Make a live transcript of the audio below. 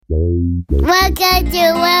to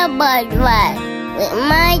Wilbur's World with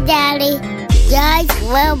my daddy, George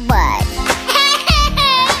Wilbur.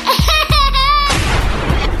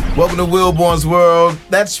 Welcome to Wilborn's World.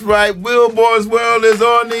 That's right, Wilborn's World is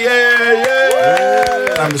on the air.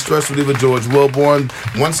 Yeah. I'm the stress reliever, George Wilborn.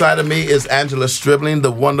 One side of me is Angela Stribling,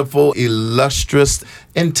 the wonderful, illustrious,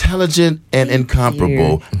 intelligent, and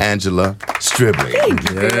incomparable Angela Stribling. Thank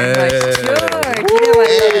you very much, George. You know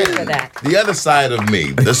I love you for that. The other side of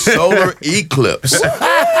me, the solar eclipse.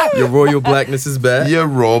 Your royal blackness is back. Your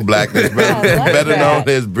royal blackness, better known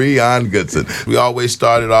as Breon Goodson. We always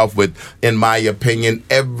started off with, in my opinion,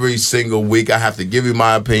 every single week. I have to give you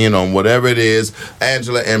my opinion on whatever it is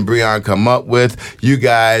Angela and Breon come up with. You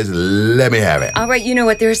guys, let me have it. All right, you know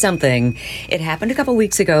what? There's something. It happened a couple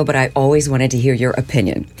weeks ago, but I always wanted to hear your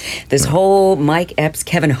opinion. This whole Mike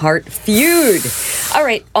Epps-Kevin Hart feud. All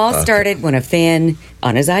right, all started when a fan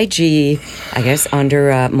on his IG, I guess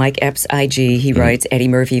under Mike Epps' IG, he writes, Eddie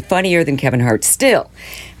Murphy funnier than Kevin Hart still.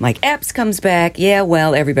 Mike Epps comes back, yeah,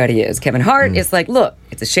 well, everybody is. Kevin Hart is like, look,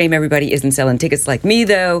 it's a shame everybody isn't selling tickets like me,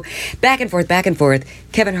 though. Back and forth, back and forth.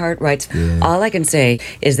 Kevin Hart writes, all I can say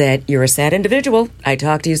is that you're a sad individual. I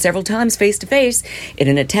talked to you several times face to face in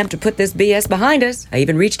an attempt to put this BS behind us. I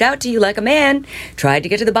even reached out to you like a man, tried to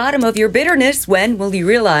get to the bottom of your bitterness. When will you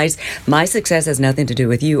realize my success has nothing to do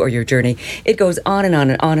with you or your journey? It goes on and on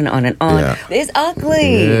and on and on and on. Yeah. It's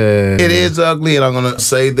ugly. Yeah. It is ugly, and I'm going to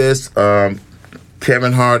say this.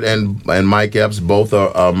 Kevin Hart and Mike Epps both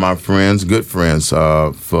are my friends, good friends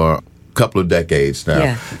for a couple of decades now.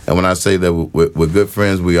 Yeah. And when I say that we're good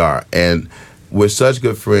friends, we are. And we're such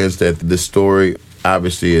good friends that this story,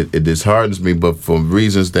 obviously, it disheartens me, but for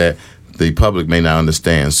reasons that the public may not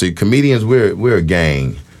understand. See, comedians, we're a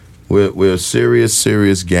gang. We're a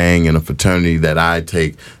serious gang in a fraternity that I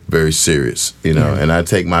take very serious, you know, and I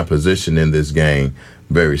take my position in this gang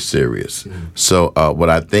very serious. So what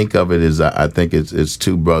I think of it is I think it's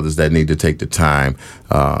two brothers that need to take the time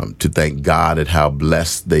to thank God at how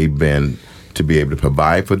blessed they've been to be able to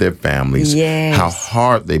provide for their families, how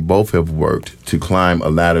hard they both have worked to climb a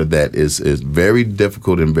ladder that is very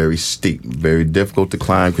difficult and very steep, very difficult to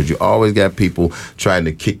climb because you always got people trying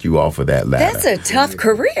to kick you off of that ladder. That's a tough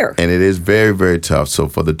career. And it is very, very tough. So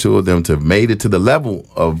for the two of them to have made it to the level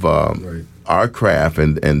of our craft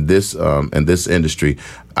and this industry,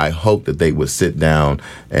 I hope that they would sit down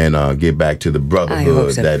and get back to the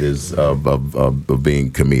brotherhood that is of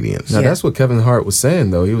being comedians. Now that's what Kevin Hart was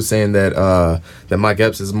saying, though. He was saying that Mike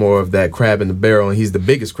Epps is more of that crab in the barrel, and he's the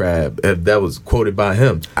biggest crab. That was quoted by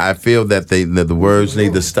him. I feel that the words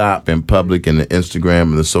need to stop in public and the Instagram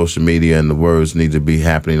and the social media, and the words need to be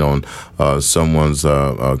happening on someone's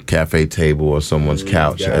cafe table or someone's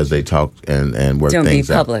couch as they talk and work things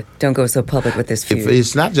out. Don't be public. Don't go so public with this feud.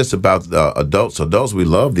 It's not just about adults. Adults, we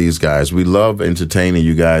love these guys. We love entertaining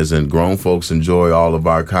you guys, and grown folks enjoy all of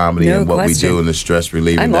our comedy and what we do and the stress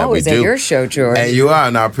relieving that we do. I'm always at your show, George. And you are,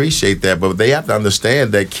 and I appreciate that. But they have to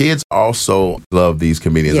understand that kids also love these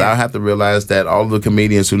comedians. I have to realize that all the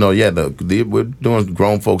comedians who know, we're doing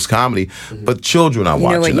grown folks comedy, but children are watching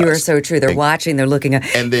us. You know what? You are so true. They're watching. They're looking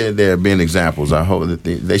at, and they're being examples. I hope that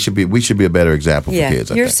they should be. We should be a better example for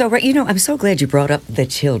kids. You're so right. You know, I'm so glad you brought up the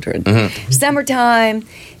children. Summertime,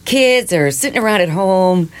 kids are sitting around at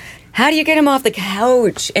home. How do you get them off the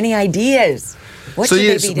couch? Any ideas? What should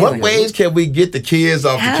they be doing? What ways can we get the kids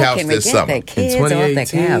off the couch this summer? How can we get the kids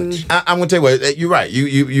off the couch? I'm going to tell you what, you're right.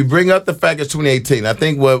 You bring up the fact it's 2018. I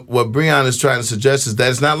think what Breon is trying to suggest is that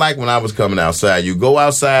it's not like when I was coming outside. You go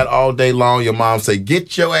outside all day long. Your mom say,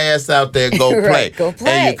 get your ass out there, go play. Go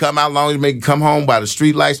play. And you come out long, you make come home by the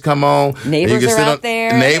street lights come on. Neighbors are out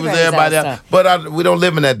there. Neighbors, everybody out. But we don't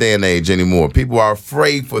live in that day and age anymore. People are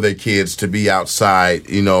afraid for their kids to be outside,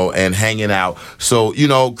 and hanging out. So,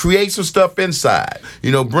 create some stuff inside.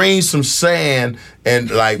 Bring some sand and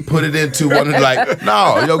put it into one of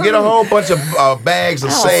get a whole bunch of bags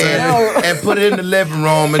of sand and put it in the living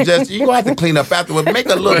room and just you're gonna have to clean up afterward. Make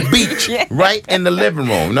a little beach right in the living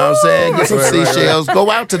room. You know what I'm saying? Get some seashells. Go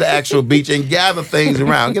out to the actual beach and gather things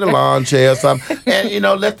around. Get a lawn chair or something, and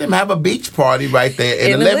let them have a beach party right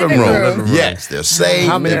there in the living room. Yes, they're safe.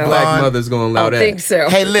 How many black mothers gonna allow that? I think so.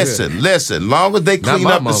 Hey, listen. Long as they clean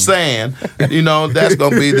up the sand, that's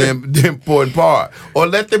gonna be the important part. Or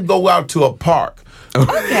let them go out to a park.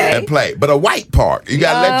 And play, but a white park. You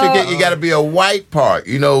gotta you gotta be a white park,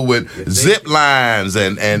 with zip lines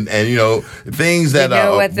and things that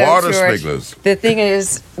are water sprinklers. The thing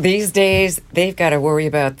is, these days they've got to worry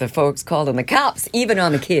about the folks calling the cops, even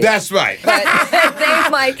on the kids. That's right. But they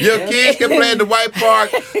Mike. Your kids can play in the white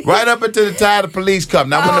park right up until the time the police come.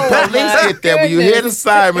 Now, when the police get there, when you hear the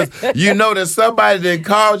sirens, you know that somebody didn't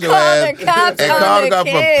call your ass and called the cops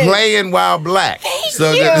for playing while black.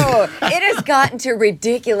 Thank you. It has gotten to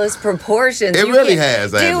ridiculous proportions. It really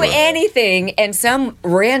has, Do Angela. anything, and some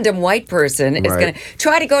random white person is going to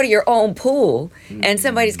try to go to your own pool, and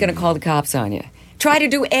somebody's going to call the cops on you. Try to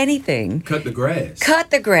do anything. Cut the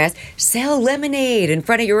grass. Sell lemonade in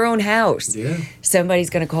front of your own house. Yeah.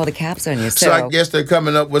 Somebody's going to call the cops on you. So I guess they're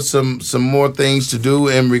coming up with some more things to do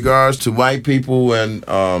in regards to white people and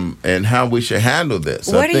how we should handle this.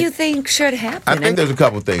 What do you think should happen? I think there's a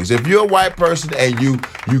couple things. If you're a white person and you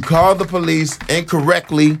call the police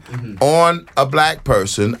incorrectly on a black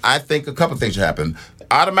person, I think a couple things should happen.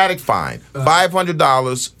 Automatic fine,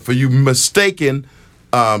 $500 for you mistaking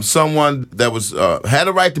someone that was had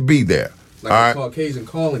a right to be there. Like a Caucasian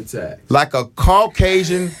calling tax. Like a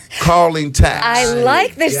Caucasian calling tax. I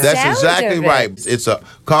like the sound That's exactly of it. right. It's a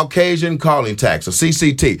Caucasian calling tax, a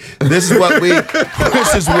CCT. This is what we.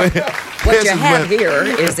 This is when. What you have here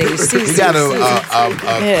is a CCT. You got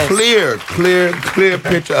a clear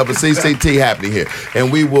picture of a CCT happening here.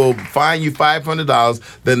 And we will fine you $500.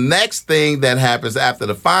 The next thing that happens after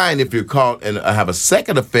the fine, if you're caught and have a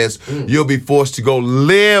second offense, you'll be forced to go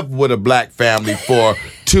live with a black family for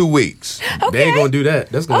 2 weeks. Okay. They ain't going to do that.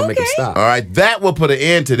 That's going to make it stop. All right, that will put an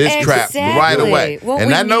end to this crap right away. What and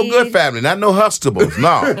we not no need- good family, not no Huxtables.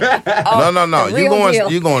 No, no. the real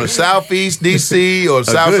deal. You going to Southeast DC or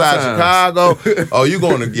South good Side times. Chicago? Oh, you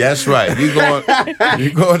going to? That's right. You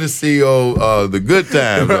going to see the good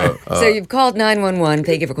times. So you've called 911.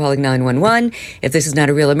 Thank you for calling 911. If this is not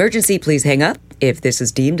a real emergency, please hang up. If this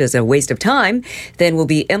is deemed as a waste of time, then we'll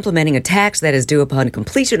be implementing a tax that is due upon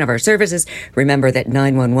completion of our services. Remember that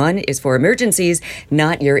 911 is for emergencies,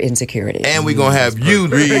 not your insecurities. And we're going to have you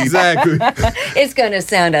read. Exactly. It's going to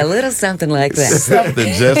sound a little something like that.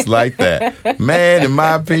 Something just like that. Man, in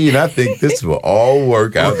my opinion, I think this will all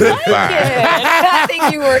work out just fine. I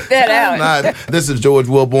think you worked that out. This is George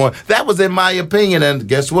Wilborn. That was in my opinion, and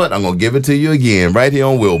guess what? I'm going to give it to you again right here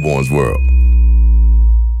on Wilborn's World.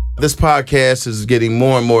 This podcast is getting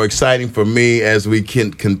more and more exciting for me as we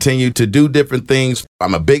can continue to do different things.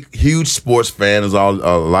 I'm a huge sports fan, as a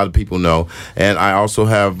lot of people know, and I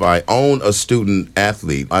own a student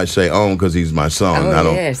athlete. I say own because he's my son. I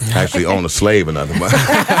don't actually own a slave or nothing.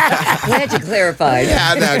 Glad you clarified. Yeah,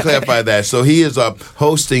 I gotta clarify that. So he is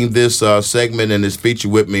hosting this segment and this feature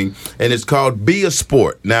with me, and it's called Be a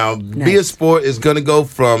Sport. Now, Be a Sport is going to go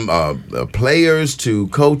from players to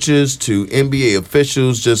coaches to NBA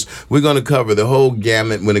officials. We're going to cover the whole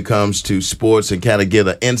gamut when it comes to sports and kind of get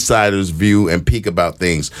an insider's view and peek about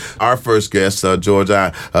things. Our first guest, George,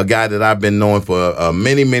 a guy that I've been knowing for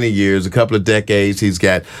many, many years, a couple of decades. He's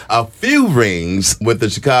got a few rings with the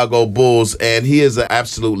Chicago Bulls, and he is an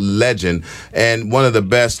absolute legend and one of the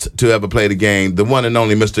best to ever play the game. The one and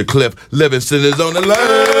only Mr. Cliff Levingston is on the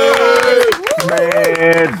line.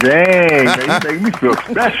 Man, dang, man, you make me feel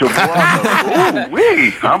special, boy.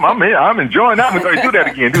 Ooh-wee. I'm enjoying that. I'm going to do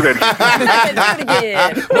that again. Do it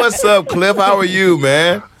again. What's up, Cliff? How are you,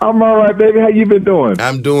 man? I'm all right, baby. How you been doing?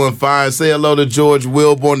 I'm doing fine. Say hello to George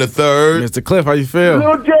Wilborn III. Mr. Cliff, how you feel?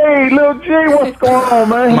 Lil J, what's going on,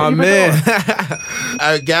 man? My man.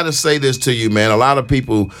 I got to say this to you, man. A lot of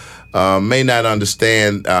people may not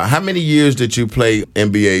understand. How many years did you play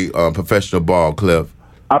NBA professional ball, Cliff?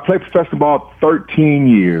 I played professional ball 13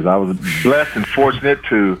 years. I was blessed and fortunate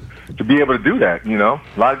to be able to do that, you know.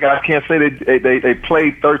 A lot of guys can't say they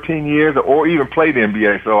played 13 years or even played the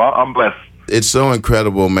NBA, so I'm blessed. It's so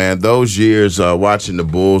incredible, man. Those years watching the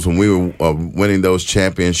Bulls when we were winning those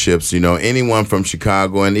championships, you know, anyone from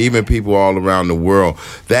Chicago and even people all around the world,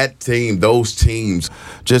 those teams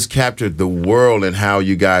just captured the world and how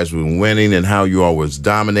you guys were winning and how you all was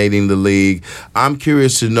dominating the league. I'm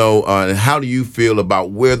curious to know, how do you feel about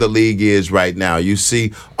where the league is right now? You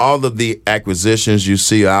see all of the acquisitions. You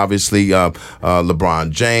see, obviously, LeBron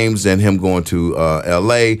James and him going to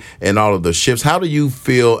L.A. and all of the shifts. How do you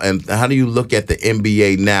feel and how do you look at the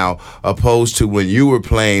NBA now opposed to when you were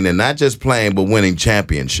playing and not just playing but winning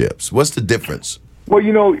championships? What's the difference? Well,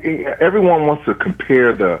 you know, everyone wants to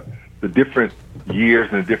compare the different years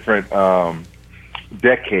and the different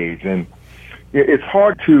decades, and it's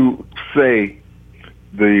hard to say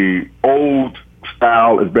the old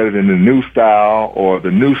style is better than the new style or the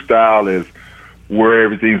new style is where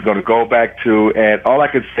everything's going to go back to. And all I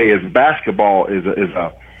could say is basketball is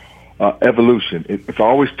a evolution. It's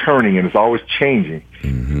always turning and it's always changing,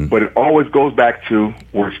 but it always goes back to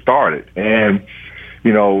where it started. And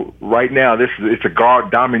you know, right now it's a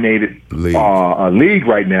guard-dominated league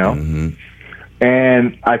right now.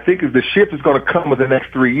 And I think the shift is going to come within the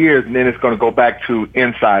next 3 years, and then it's going to go back to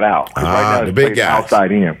inside out. Right now, the big guys.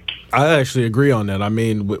 Outside in. I actually agree on that. I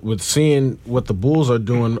mean, with seeing what the Bulls are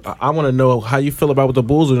doing, I want to know how you feel about what the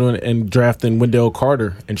Bulls are doing and drafting Wendell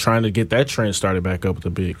Carter and trying to get that trend started back up with the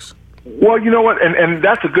bigs. Well, you know what? And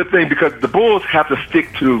that's a good thing because the Bulls have to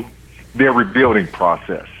stick to their rebuilding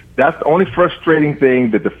process. That's the only frustrating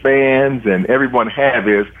thing that the fans and everyone have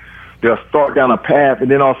is they'll start down a path, and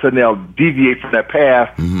then all of a sudden they'll deviate from that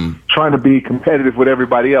path, trying to be competitive with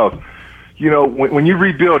everybody else. You know, when you're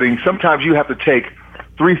rebuilding, sometimes you have to take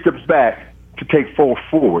 3 steps back to take 4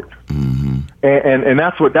 forward. And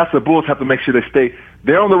that's what the Bulls have to make sure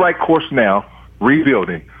they're on the right course now,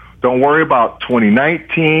 rebuilding. Don't worry about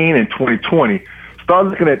 2019 and 2020. Start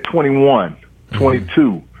looking at 21,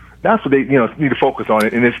 22. That's what they need to focus on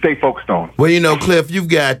it and then stay focused on. Well, Cliff, you've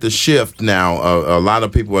got the shift now. A lot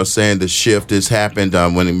of people are saying the shift has happened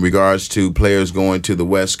when in regards to players going to the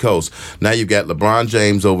West Coast. Now you've got LeBron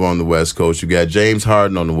James over on the West Coast. You've got James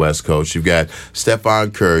Harden on the West Coast. You've got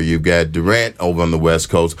Stephen Curry. You've got Durant over on the West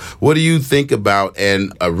Coast. What do you think about a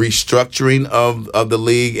restructuring of the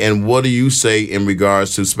league? And what do you say in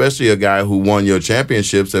regards to, especially a guy who won your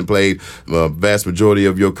championships and played the vast majority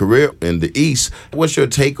of your career in the East? What's your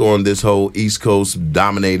take on this whole East Coast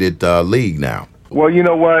dominated league now? Well, you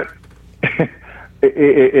know what?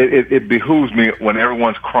 it behooves me when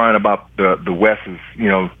everyone's crying about the West is,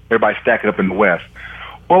 everybody stacking up in the West.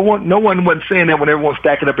 Well, no one wasn't saying that when everyone's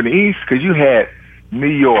stacking up in the East because you had New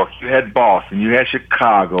York, you had Boston, you had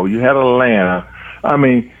Chicago, you had Atlanta. I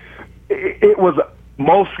mean, it was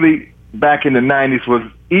mostly back in the 90s was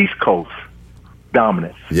East Coast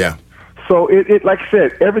dominance. Yeah. So it like I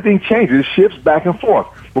said, everything changes. It shifts back and forth.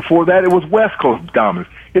 Before that, it was West Coast dominance.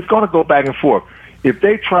 It's going to go back and forth. If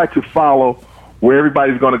they try to follow where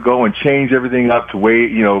everybody's going to go and change everything up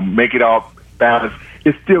to make it all balanced,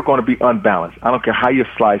 it's still going to be unbalanced. I don't care how you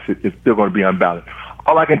slice it, it's still going to be unbalanced.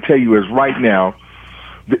 All I can tell you is right now,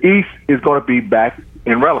 the East is going to be back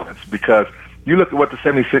in relevance because you look at what the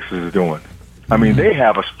 76ers are doing. I mean, they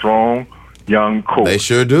have a strong, young core. They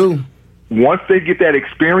sure do. Once they get that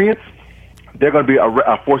experience, they're going to be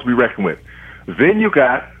a force to be reckoned with. Then you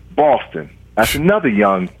got Boston. That's another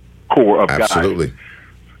young core of guys. Absolutely.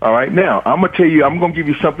 All right, now, I'm going to tell you, I'm going to give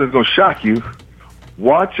you something that's going to shock you.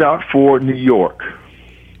 Watch out for New York.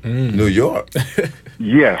 New York?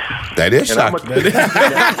 Yes. That is shocking.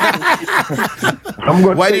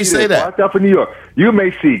 Why do you say that? Watch out for New York. You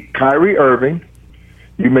may see Kyrie Irving.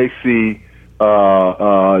 You may see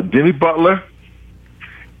Jimmy Butler.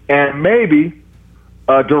 And maybe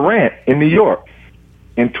Durant in New York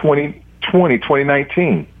in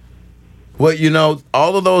 2019. Well,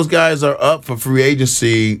 all of those guys are up for free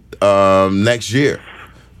agency next year,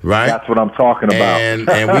 right? That's what I'm talking about. And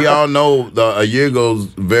we all know a year goes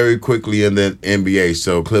very quickly in the NBA.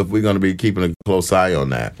 So, Cliff, we're going to be keeping a close eye on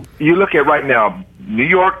that. You look at right now, New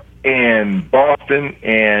York and Boston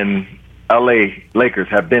and L.A. Lakers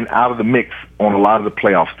have been out of the mix on a lot of the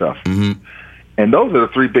playoff stuff. Mm-hmm. And those are the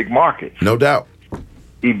 3 big markets. No doubt.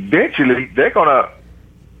 Eventually, they're going to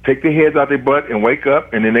take their heads out their butt and wake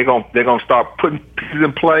up, and then they're gonna start putting pieces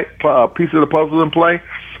in play, pieces of the puzzle in play,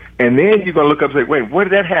 and then you're gonna look up and say, wait, where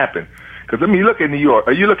did that happen? Because you look at New York,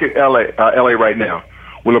 or you look at LA right now,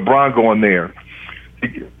 with LeBron going there.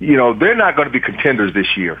 They're not going to be contenders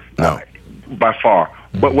this year, by far.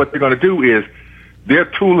 Mm-hmm. But what they're going to do is they're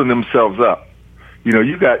tooling themselves up.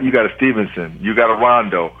 You got a Stevenson, you got a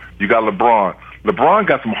Rondo, you got LeBron. LeBron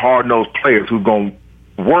got some hard-nosed players who's going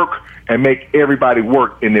to work and make everybody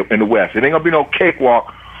work in the West. It ain't gonna be no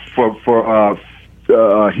cakewalk for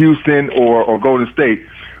Houston or Golden State.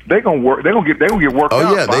 They're gonna work. They're gonna get worked out.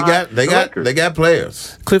 Oh yeah, they got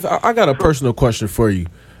players. Cliff, I got a personal question for you.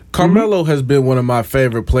 Carmelo has been one of my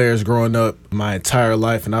favorite players growing up my entire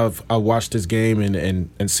life, and I watched his game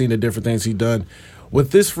and seen the different things he's done.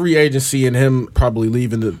 With this free agency and him probably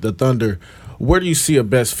leaving the Thunder, where do you see a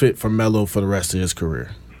best fit for Melo for the rest of his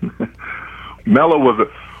career? Melo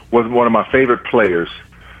was one of my favorite players,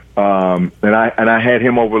 and I had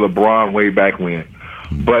him over LeBron way back when.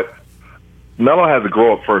 But Melo has to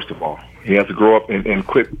grow up first of all. He has to grow up and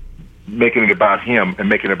quit making it about him and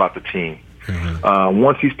making it about the team. Mm-hmm.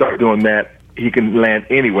 Once he starts doing that, he can land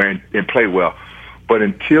anywhere and play well. But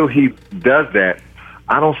until he does that,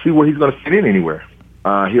 I don't see where he's going to fit in anywhere.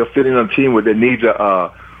 He'll fit in on a team that needs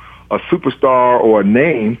a superstar or a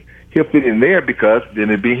name. He'll fit in there because then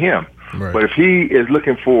it'd be him. Right. But if he is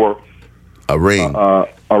looking for a ring, or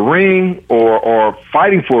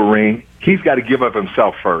fighting for a ring, he's got to give up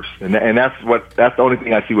himself first, and that's the only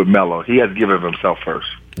thing I see with Melo. He has to give up himself first.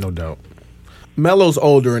 No doubt. Melo's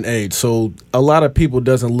older in age, so a lot of people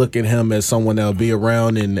doesn't look at him as someone that'll be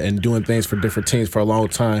around and doing things for different teams for a long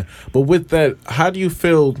time. But with that, how do you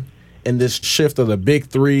feel in this shift of the big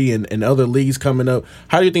three and other leagues coming up?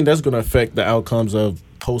 How do you think that's going to affect the outcomes of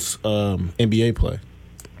post NBA play?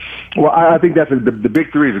 Well, I think that's the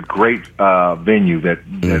big three is a great venue that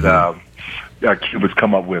Cuba's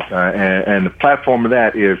come up with, and the platform of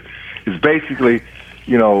that is basically,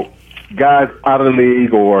 guys out of the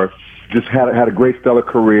league or just had a great stellar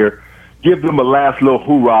career. Give them a last little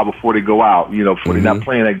hoorah before they go out, before they're not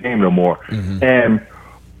playing that game no more. And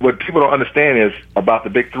what people don't understand is about the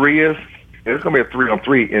big three is there's going to be a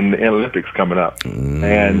 3-on-3 in the Olympics coming up.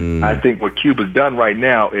 And I think what Cuba's done right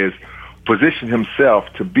now is position himself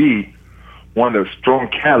to be one of the strong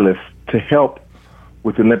catalysts to help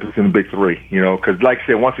with the Olympics and the big three, because like I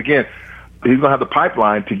said, once again, he's going to have the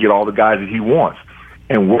pipeline to get all the guys that he wants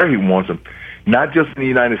and where he wants them, not just in the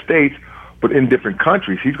United States, but in different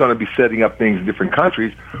countries. He's going to be setting up things in different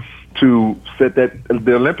countries to set the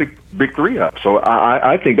Olympic big three up. So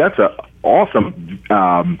I think that's an awesome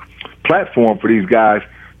platform for these guys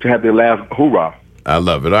to have their last hoorah. I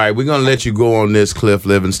love it. All right, we're going to let you go on this, Cliff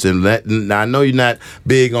Levingston. Now, I know you're not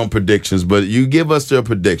big on predictions, but you give us your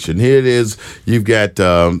prediction. Here it is. You've got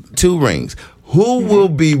 2 rings. Who will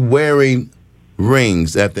be wearing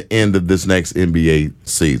rings at the end of this next NBA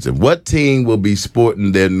season? What team will be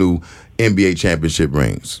sporting their new NBA championship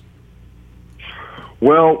rings?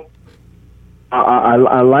 Well,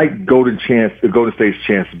 I like Golden State's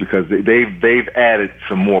chances because they've added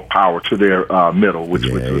some more power to their middle, which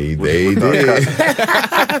they did.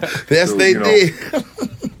 Yes, they did.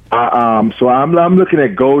 So I'm looking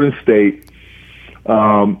at Golden State,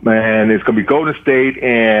 and it's going to be Golden State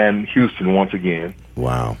and Houston once again.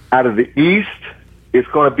 Wow. Out of the East, it's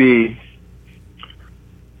going to be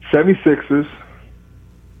 76ers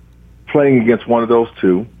playing against one of those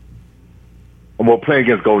two. Well, playing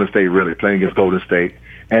against Golden State, really, playing against Golden State.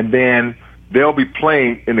 And then they'll be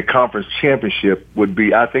playing in the conference championship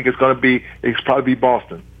it's probably be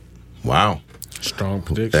Boston. Wow. Strong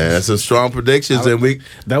predictions. That's a strong predictions. That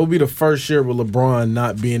would be the first year with LeBron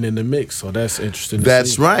not being in the mix, so that's interesting.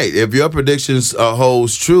 That's right. If your predictions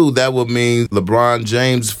holds true, that would mean LeBron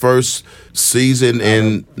James' first season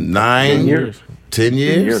in 10 years. 10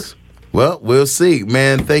 years? Well, we'll see.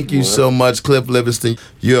 Man, thank you so much, Cliff Levingston.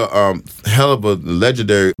 You're a hell of a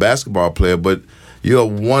legendary basketball player, but you're a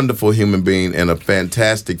wonderful human being and a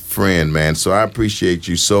fantastic friend, man. So I appreciate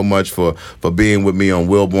you so much for being with me on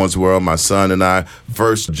Wilborn's World. My son and I,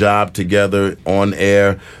 first job together on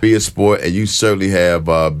air, be a sport, and you certainly have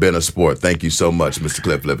been a sport. Thank you so much, Mr.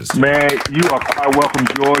 Cliff Levingston. Man, you are quite welcome,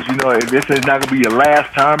 George. This is not going to be your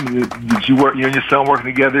last time that you and your son working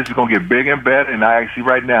together. This is going to get bigger and better, and I see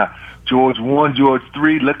right now, George 1, George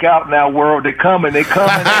 3, look out now, world. They're coming. Thanks,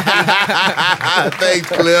 Cliff.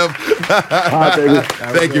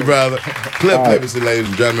 Thank you, brother. Cliff Levingston, ladies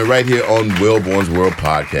and gentlemen, right here on Wilborn's World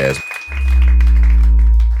Podcast.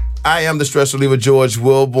 I am the stress reliever, George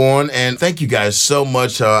Wilborn, and thank you guys so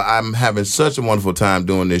much. I'm having such a wonderful time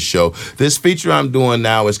doing this show. This feature I'm doing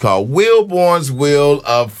now is called Wilborn's Wheel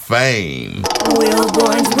of Fame.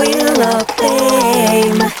 Wilborn's Wheel of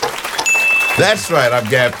Fame. That's right.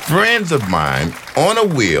 I've got friends of mine on a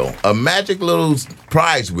wheel, a magic little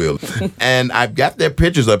prize wheel. And I've got their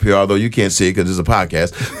pictures up here, although you can't see it because it's a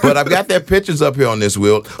podcast. But I've got their pictures up here on this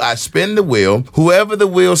wheel. I spin the wheel. Whoever the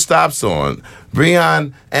wheel stops on,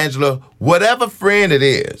 Breon, Angela, whatever friend it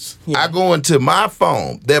is, I go into my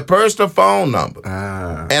phone, their personal phone number,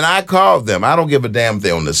 and I call them. I don't give a damn if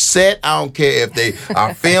they're on the set. I don't care if they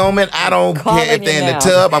are filming. I don't care if they're in the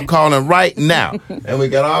tub. I'm calling right now. And we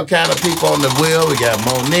got all kind of people on the wheel. We got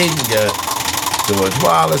Monique. We got George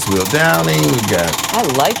Wallace, Will Downing. We got I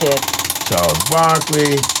like it. Charles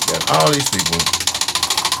Barkley. We got all these people.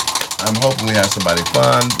 I'm hoping we have somebody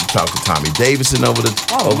fun. We talked to Tommy Davidson over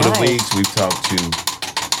the weeks. We've talked to,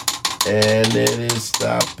 and it is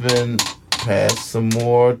stopping past some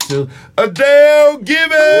more to Adele Givens.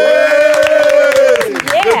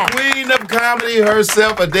 The queen of comedy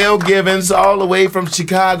herself, Adele Givens, all the way from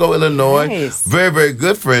Chicago, Illinois. Nice. Very, very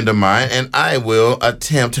good friend of mine, and I will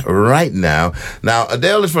attempt right now. Now,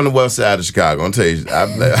 Adele is from the west side of Chicago. I'll tell you,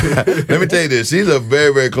 let me tell you this. She's a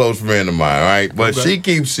very, very close friend of mine, all right? But she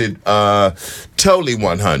keeps it totally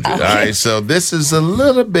 100, all right? So this is a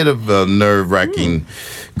little bit of a nerve-wracking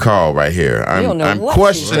call right here. I'm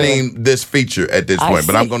questioning this feature at this point,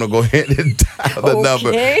 but I'm going to go ahead and dial the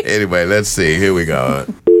number. Anyway, let's see. Here we go.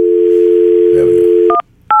 There we go.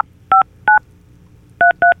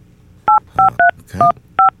 Okay.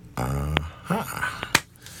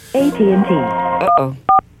 AT&T. Uh-oh.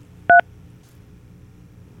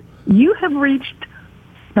 You have reached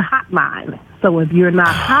the hotline. So if you're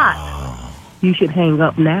not hot, you should hang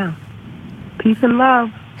up now. Peace and love.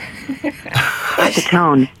 At the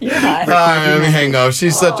tone. All right, let me hang on.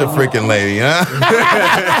 She's such a freaking lady, huh?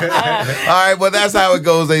 All right, well, that's how it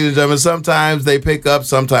goes, ladies and gentlemen. Sometimes they pick up,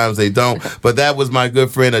 sometimes they don't. But that was my good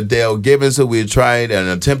friend Adele Givens, who we tried and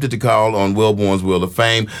attempted to call on Wilborn's Wheel of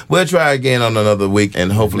Fame. We'll try again on another week,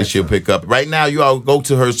 and hopefully she'll pick up. Right now, you all go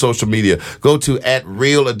to her social media. Go to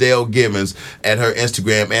 @RealAdeleGivens at her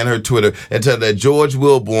Instagram and her Twitter, and tell that George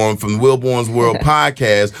Wilborn from the Wilborn's World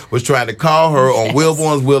podcast was trying to call her on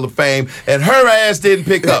Wilborn's Wheel of Fame, and her ass didn't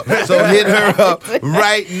pick up. So hit her up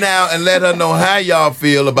right now and let her know how y'all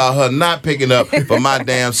feel about her not picking up for my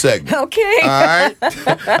damn segment. Okay. All right?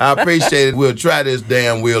 I appreciate it. We'll try this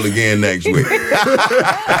damn wheel again next week.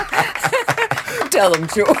 Tell him,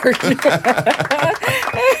 George.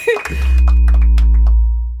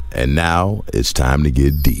 And now it's time to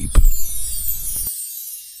get deep.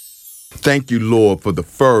 Thank you, Lord, for the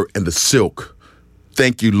fur and the silk.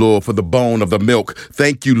 Thank you, Lord, for the bone of the milk.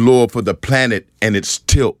 Thank you, Lord, for the planet and its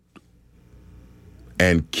tilt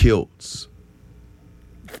and kilts.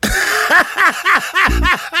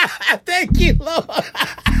 Thank you, Lord.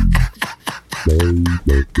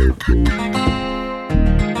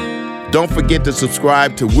 Don't forget to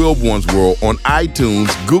subscribe to Wilborn's World on iTunes,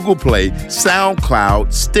 Google Play,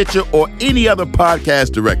 SoundCloud, Stitcher, or any other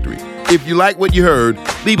podcast directory. If you like what you heard,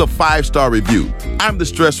 leave a 5-star review. I'm the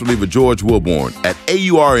stress reliever George Wilborn at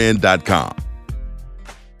AURN.com.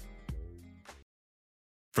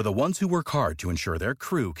 For the ones who work hard to ensure their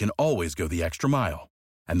crew can always go the extra mile,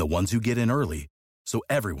 and the ones who get in early so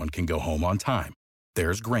everyone can go home on time,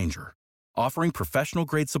 there's Grainger, offering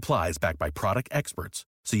professional-grade supplies backed by product experts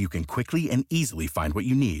so you can quickly and easily find what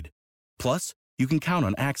you need. Plus, you can count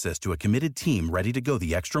on access to a committed team ready to go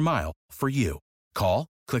the extra mile for you. Call,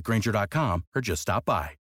 click Grainger.com, or just stop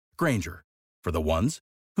by. Grainger, for the ones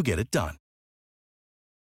who get it done.